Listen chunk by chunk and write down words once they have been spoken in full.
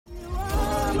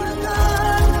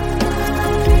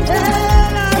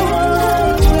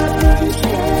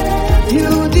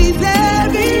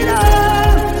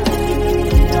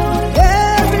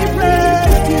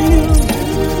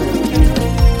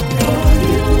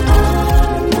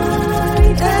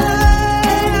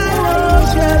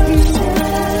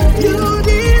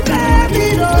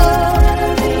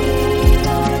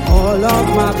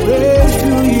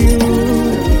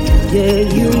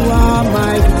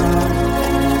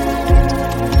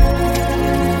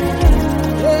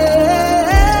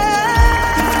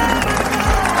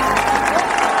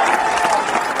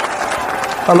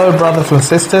Hello, brothers and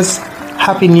sisters.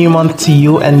 Happy new month to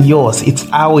you and yours. It's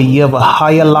our year of a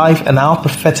higher life and our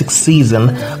prophetic season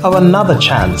of another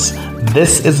chance.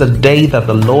 This is a day that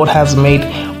the Lord has made.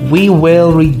 We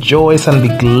will rejoice and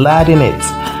be glad in it.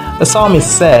 The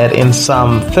psalmist said in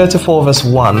Psalm 34 verse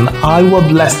 1, I will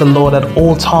bless the Lord at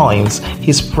all times.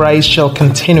 His praise shall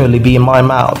continually be in my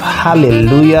mouth.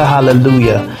 Hallelujah,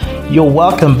 hallelujah. You're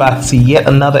welcome back to yet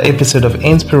another episode of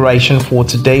Inspiration for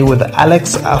Today with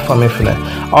Alex Afamifune.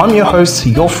 I'm your host,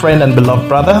 your friend and beloved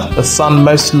brother, the son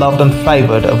most loved and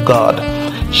favored of God.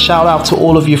 Shout out to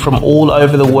all of you from all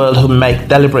over the world who make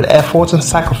deliberate effort and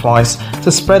sacrifice to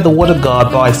spread the word of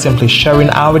God by simply sharing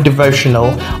our devotional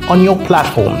on your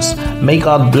platforms. May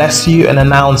God bless you and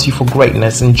announce you for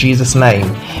greatness in Jesus'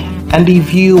 name. And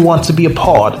if you want to be a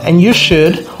part, and you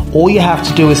should, all you have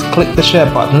to do is click the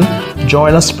share button,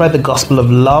 join us, spread the gospel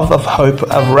of love, of hope,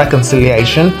 of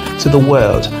reconciliation to the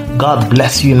world. God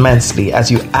bless you immensely as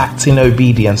you act in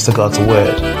obedience to God's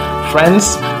word.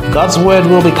 Friends, God's word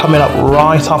will be coming up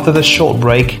right after the short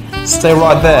break. Stay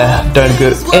right there, don't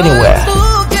go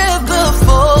anywhere.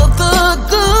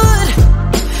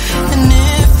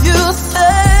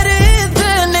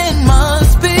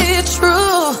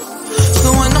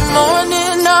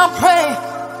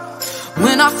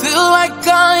 When I feel like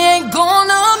I ain't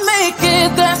gonna make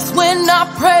it, that's when I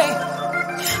pray.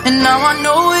 And now I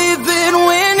know even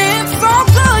when it's all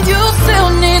good, you still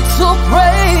need to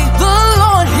pray. The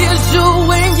Lord hears you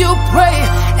when you pray,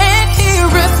 and He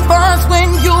responds when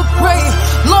you pray.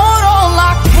 Lord, all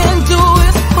I can do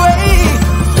is pray.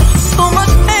 So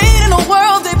much pain in the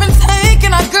world, they've been taking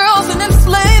our girls and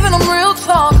enslaving them, real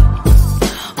talk.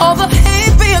 All the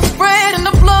hate being spread and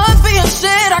the blood being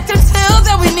shed, I can tell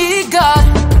that we need God.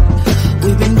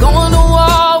 We've been going to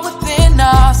war within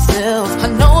ourselves. I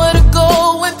know where to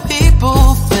go when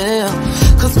people fail.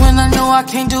 Cause when I know I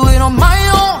can't do it on my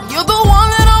own, you're the one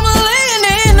that I'm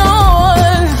leaning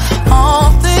on. All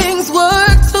things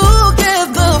work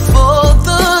together for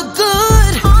the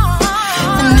good.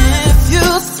 And if you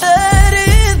said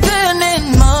it, then it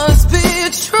must be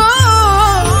true.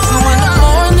 So in the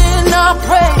morning I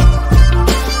pray.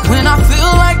 When I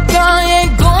feel like I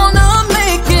ain't gonna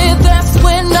make it, that's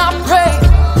when I pray.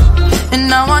 And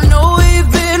now I know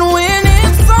even when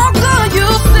it's all good, you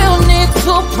still need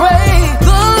to pray.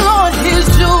 The Lord hears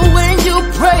you when you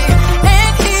pray,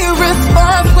 and He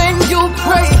responds when you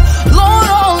pray. Lord,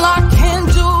 all I can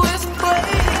do is pray.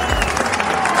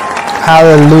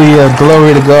 Hallelujah,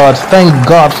 glory to God. Thank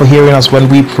God for hearing us when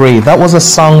we pray. That was a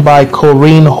song by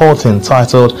Corinne Horton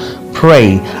titled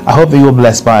Pray. I hope that you were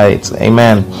blessed by it.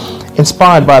 Amen.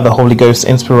 Inspired by the Holy Ghost,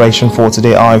 Inspiration for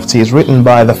Today IFT is written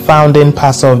by the founding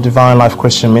pastor of Divine Life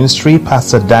Christian Ministry,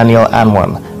 Pastor Daniel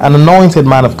Anwan, an anointed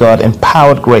man of God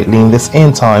empowered greatly in this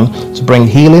end time to bring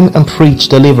healing and preach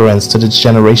deliverance to this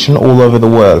generation all over the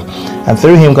world. And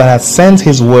through him, God has sent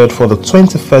his word for the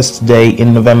 21st day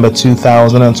in November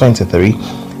 2023.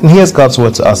 And here's God's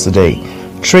word to us today.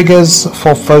 Triggers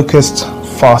for focused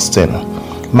fasting.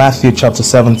 Matthew chapter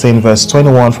 17 verse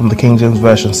 21 from the King James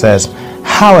Version says,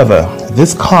 However,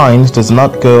 this kind does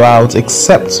not go out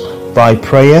except by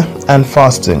prayer and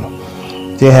fasting.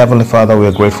 Dear Heavenly Father, we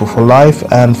are grateful for life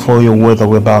and for your word that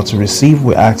we're about to receive.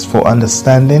 We ask for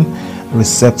understanding,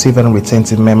 receptive and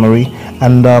retentive memory,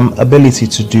 and ability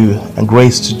to do and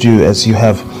grace to do as you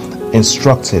have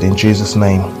instructed in Jesus'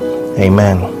 name.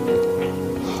 Amen.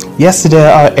 Yesterday,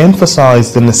 I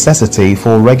emphasized the necessity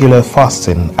for regular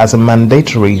fasting as a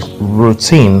mandatory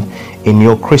routine in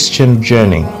your Christian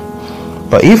journey.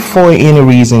 But if for any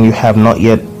reason you have not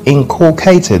yet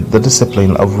inculcated the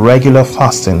discipline of regular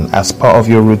fasting as part of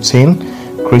your routine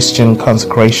Christian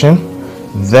consecration,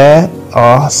 there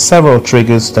are several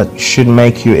triggers that should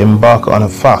make you embark on a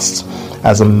fast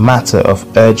as a matter of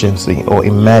urgency or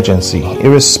emergency,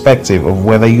 irrespective of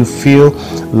whether you feel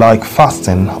like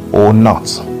fasting or not.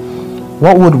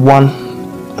 What would one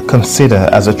consider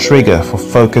as a trigger for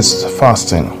focused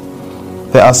fasting?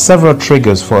 There are several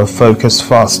triggers for a focused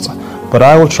fast, but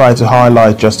I will try to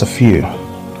highlight just a few.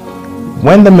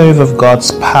 When the move of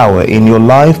God's power in your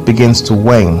life begins to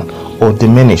wane or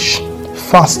diminish,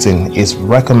 fasting is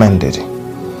recommended.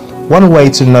 One way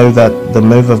to know that the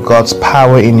move of God's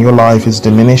power in your life is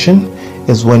diminishing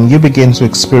is when you begin to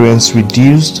experience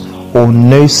reduced or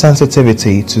no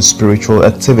sensitivity to spiritual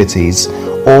activities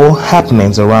or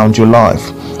happenings around your life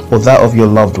or that of your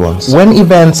loved ones. When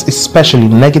events, especially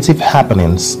negative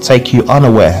happenings, take you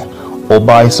unaware or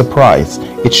by surprise,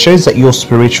 it shows that your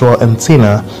spiritual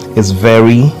antenna is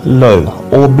very low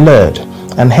or blurred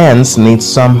and hence needs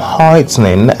some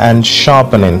heightening and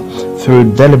sharpening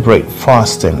through deliberate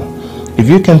fasting. If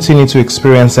you continue to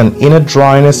experience an inner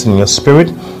dryness in your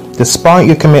spirit, despite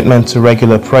your commitment to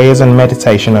regular prayers and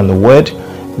meditation on the Word,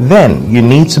 then you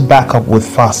need to back up with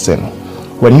fasting.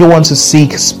 When you want to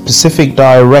seek specific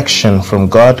direction from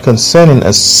God concerning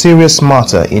a serious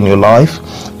matter in your life,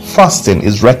 fasting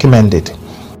is recommended.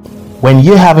 When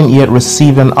you haven't yet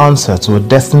received an answer to a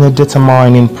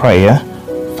destiny-determining prayer,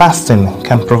 fasting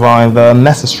can provide the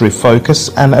necessary focus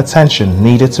and attention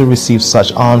needed to receive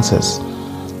such answers.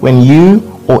 When you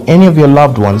or any of your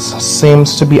loved ones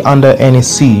seems to be under any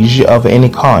siege of any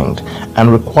kind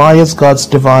and requires God's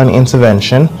divine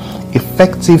intervention,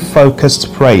 effective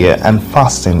focused prayer and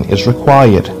fasting is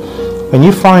required. When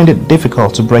you find it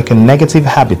difficult to break a negative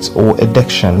habit or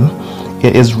addiction,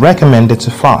 it is recommended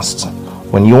to fast.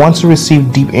 When you want to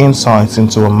receive deep insights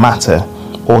into a matter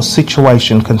or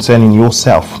situation concerning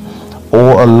yourself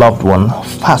or a loved one,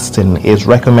 fasting is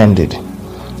recommended.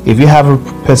 If you have a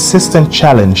persistent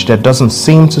challenge that doesn't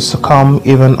seem to succumb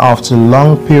even after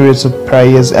long periods of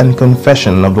prayers and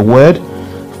confession of the Word,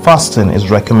 fasting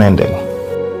is recommended.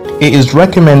 It is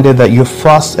recommended that you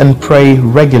fast and pray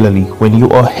regularly when you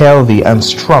are healthy and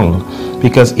strong,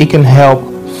 because it can help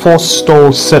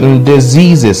forestall certain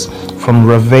diseases from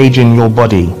ravaging your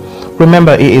body.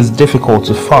 Remember, it is difficult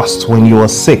to fast when you are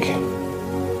sick.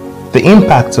 The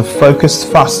impact of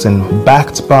focused fasting,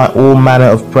 backed by all manner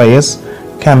of prayers,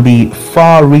 can be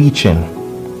far-reaching.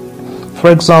 For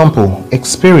example,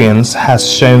 experience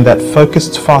has shown that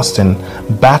focused fasting,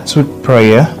 backed with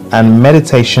prayer and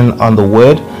meditation on the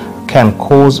Word, can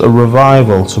cause a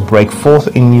revival to break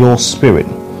forth in your spirit.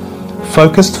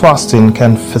 Focused fasting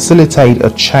can facilitate a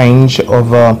change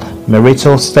of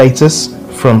marital status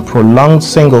from prolonged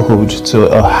singlehood to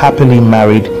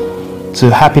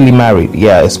happily married,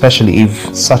 especially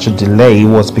if such a delay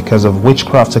was because of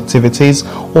witchcraft activities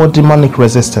or demonic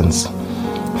resistance.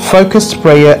 Focused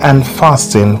prayer and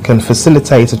fasting can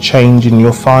facilitate a change in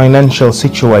your financial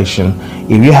situation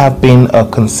if you have been a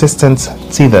consistent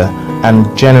tither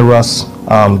and generous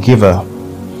giver,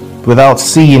 without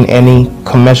seeing any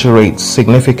commensurate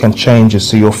significant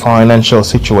changes to your financial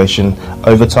situation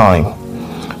over time.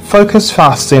 Focused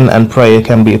fasting and prayer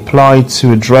can be applied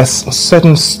to address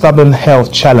certain stubborn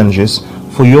health challenges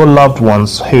for your loved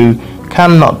ones who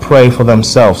cannot pray for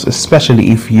themselves, especially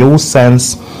if you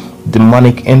sense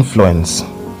demonic influence.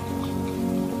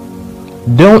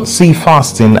 Don't see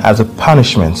fasting as a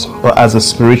punishment, but as a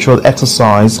spiritual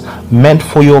exercise meant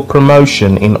for your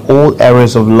promotion in all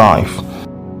areas of life.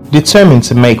 Determined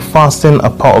to make fasting a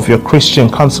part of your Christian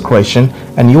consecration,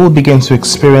 and you will begin to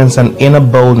experience an inner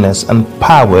boldness and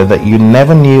power that you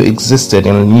never knew existed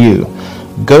in you.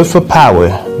 Go for power,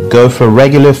 go for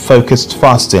regular focused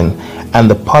fasting, and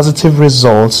the positive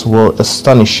results will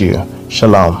astonish you.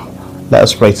 Shalom. Let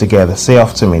us pray together. Say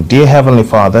after me. Dear Heavenly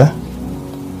Father,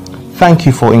 thank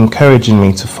you for encouraging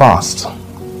me to fast.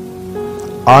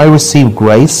 I receive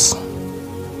grace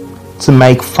to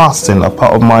make fasting a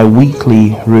part of my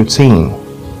weekly routine.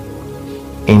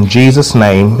 In Jesus'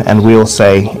 name, and we'll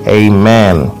say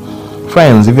amen.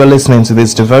 Friends, if you're listening to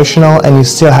this devotional and you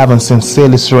still haven't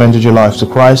sincerely surrendered your life to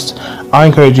Christ, I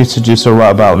encourage you to do so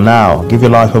right about now. Give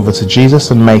your life over to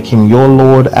Jesus and make him your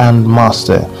Lord and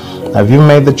Master. Have you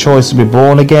made the choice to be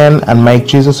born again and make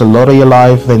Jesus the Lord of your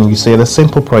life? Then you say the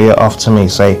simple prayer after me.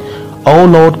 Say, "Oh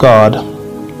Lord God,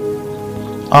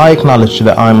 I acknowledge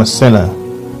that I am a sinner.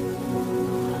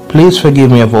 Please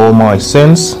forgive me of all my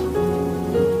sins.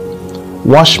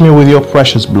 Wash me with your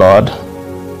precious blood.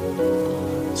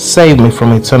 Save me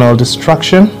from eternal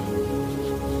destruction.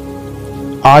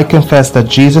 I confess that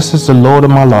Jesus is the Lord of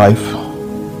my life,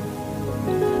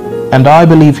 and I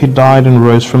believe he died and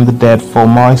rose from the dead for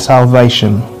my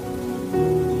salvation.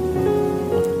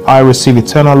 I receive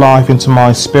eternal life into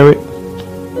my spirit.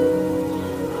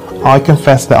 I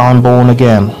confess that I'm born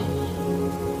again.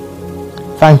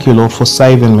 Thank you, Lord, for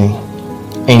saving me.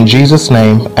 In Jesus'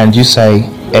 name, and you say,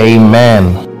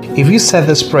 amen." If you said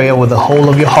this prayer with the whole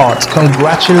of your heart,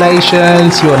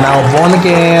 congratulations, you are now born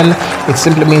again. It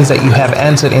simply means that you have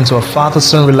entered into a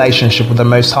father-son relationship with the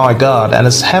Most High God. And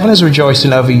as heaven is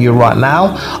rejoicing over you right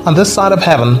now, on this side of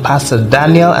heaven, Pastor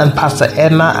Daniel and Pastor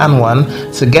Edna Anwan,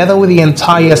 together with the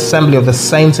entire assembly of the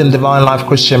Saints in Divine Life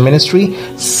Christian Ministry,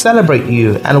 celebrate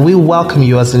you, and we welcome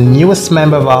you as the newest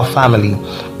member of our family.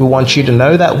 We want you to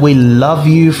know that we love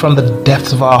you from the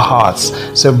depths of our hearts.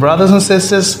 So brothers and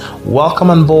sisters, welcome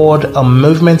on board a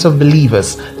movement of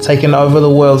believers taking over the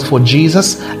world for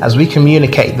Jesus as we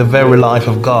communicate the very life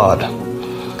of God.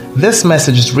 This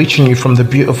message is reaching you from the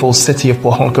beautiful city of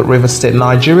Port Harcourt, Rivers State,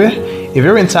 Nigeria. If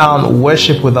you're in town,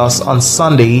 worship with us on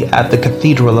Sunday at the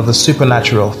Cathedral of the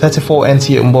Supernatural, 34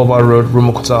 NTA Umboba Road,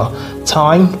 Rumukuta.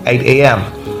 Time 8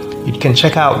 a.m. You can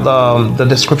check out the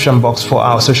description box for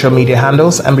our social media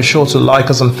handles, and be sure to like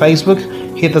us on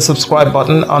Facebook, hit the subscribe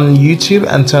button on YouTube,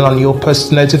 and turn on your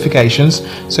post notifications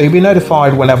so you'll be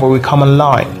notified whenever we come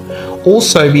online.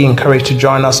 Also, be encouraged to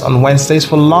join us on Wednesdays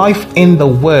for Life in the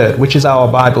Word, which is our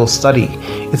Bible study.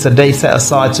 It's a day set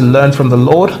aside to learn from the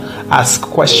Lord, ask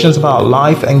questions about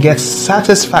life, and get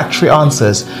satisfactory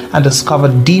answers, and discover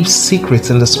deep secrets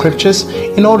in the scriptures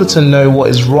in order to know what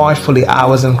is rightfully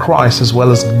ours in Christ, as well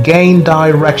as gain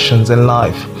directions in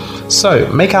life. So,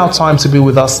 make our time to be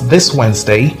with us this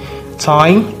Wednesday.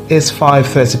 Time is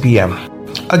 5:30 p.m.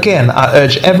 Again, I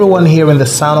urge everyone hearing the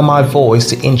sound of my voice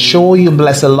to ensure you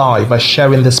bless a life by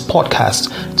sharing this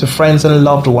podcast to friends and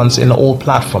loved ones in all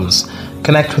platforms.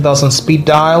 Connect with us on speed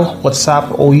dial,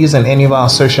 WhatsApp, or using any of our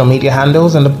social media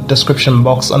handles in the description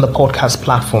box on the podcast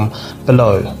platform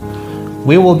below.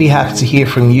 We will be happy to hear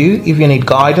from you if you need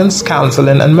guidance,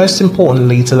 counseling, and most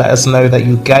importantly, to let us know that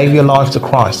you gave your life to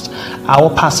Christ. Our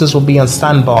pastors will be on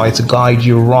standby to guide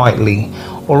you rightly.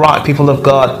 All right, people of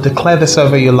God, declare this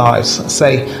over your lives.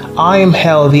 Say, I am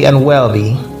healthy and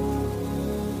wealthy.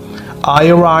 I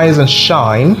arise and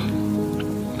shine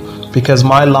because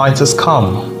my light has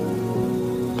come.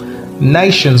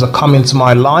 Nations are coming to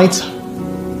my light,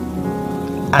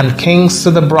 and kings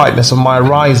to the brightness of my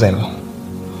rising.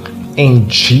 In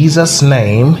Jesus'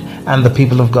 name, and the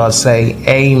people of God say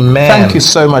amen. Thank you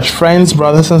so much, friends,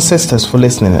 brothers and sisters, for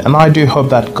listening, and I do hope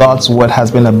that God's word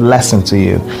has been a blessing to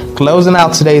you. Closing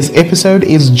out today's episode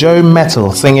is Joe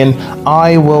Mettle singing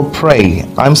I Will Pray.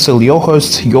 I'm still your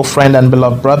host, your friend and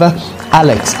beloved brother,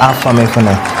 Alex Afamefene,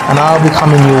 and I'll be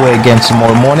coming your way again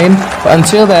tomorrow morning. But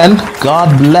until then,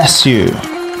 God bless you.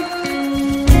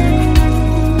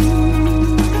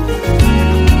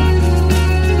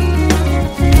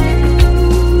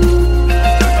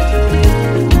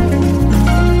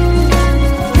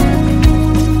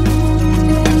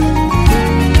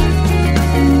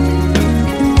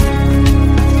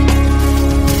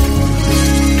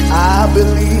 I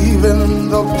believe in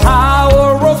the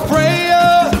power of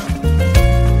prayer,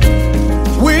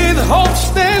 with hope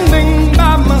standing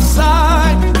by my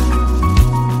side,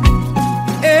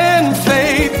 and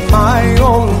faith my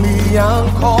only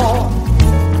anchor.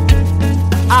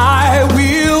 I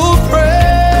will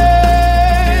pray.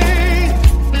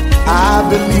 I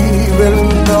believe in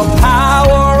the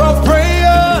power of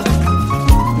prayer,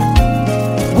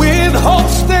 with hope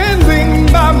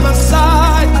standing by my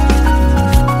side,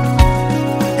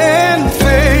 and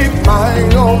faith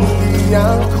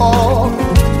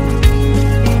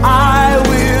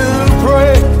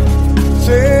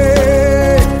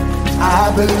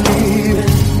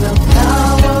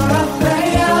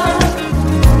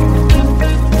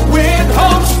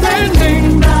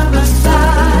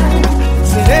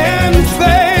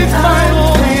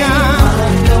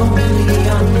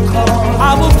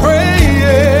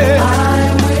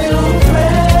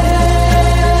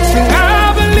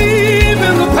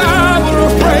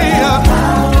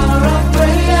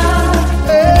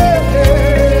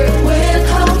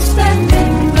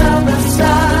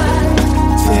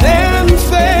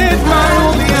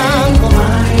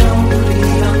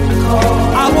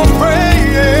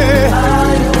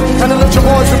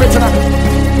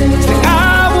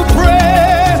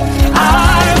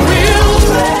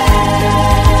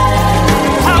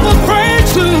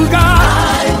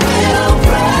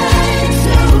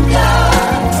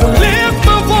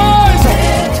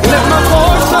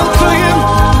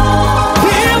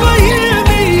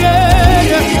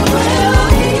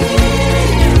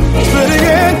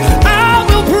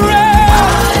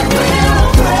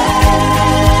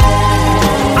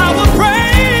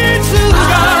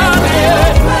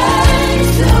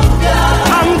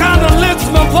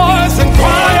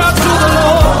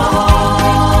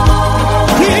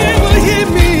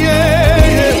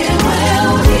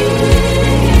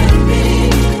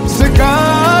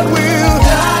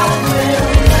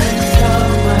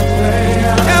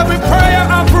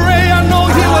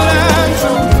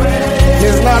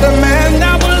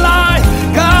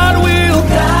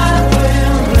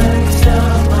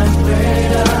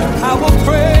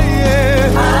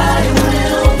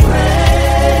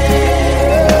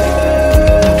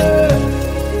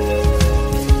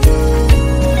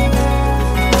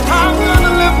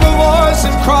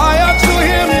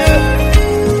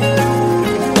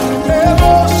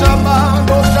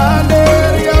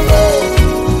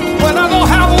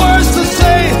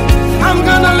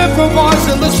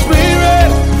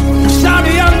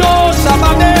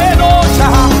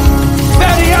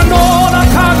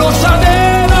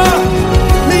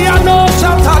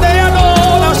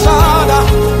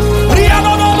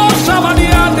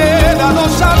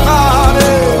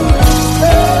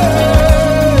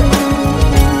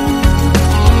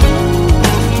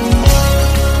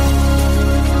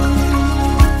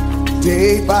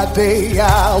Day by day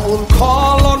I will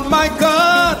call on my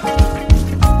God.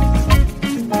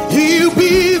 He'll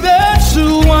be there to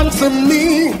answer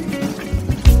me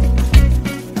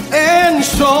and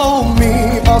show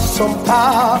me awesome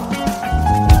power.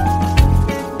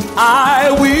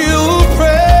 I will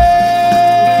pray.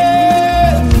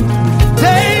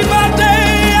 Day by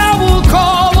day I will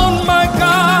call on my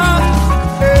God.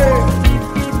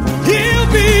 He'll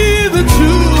be the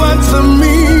true answer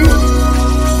me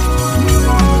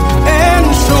and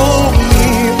show me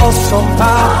awesome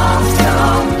power.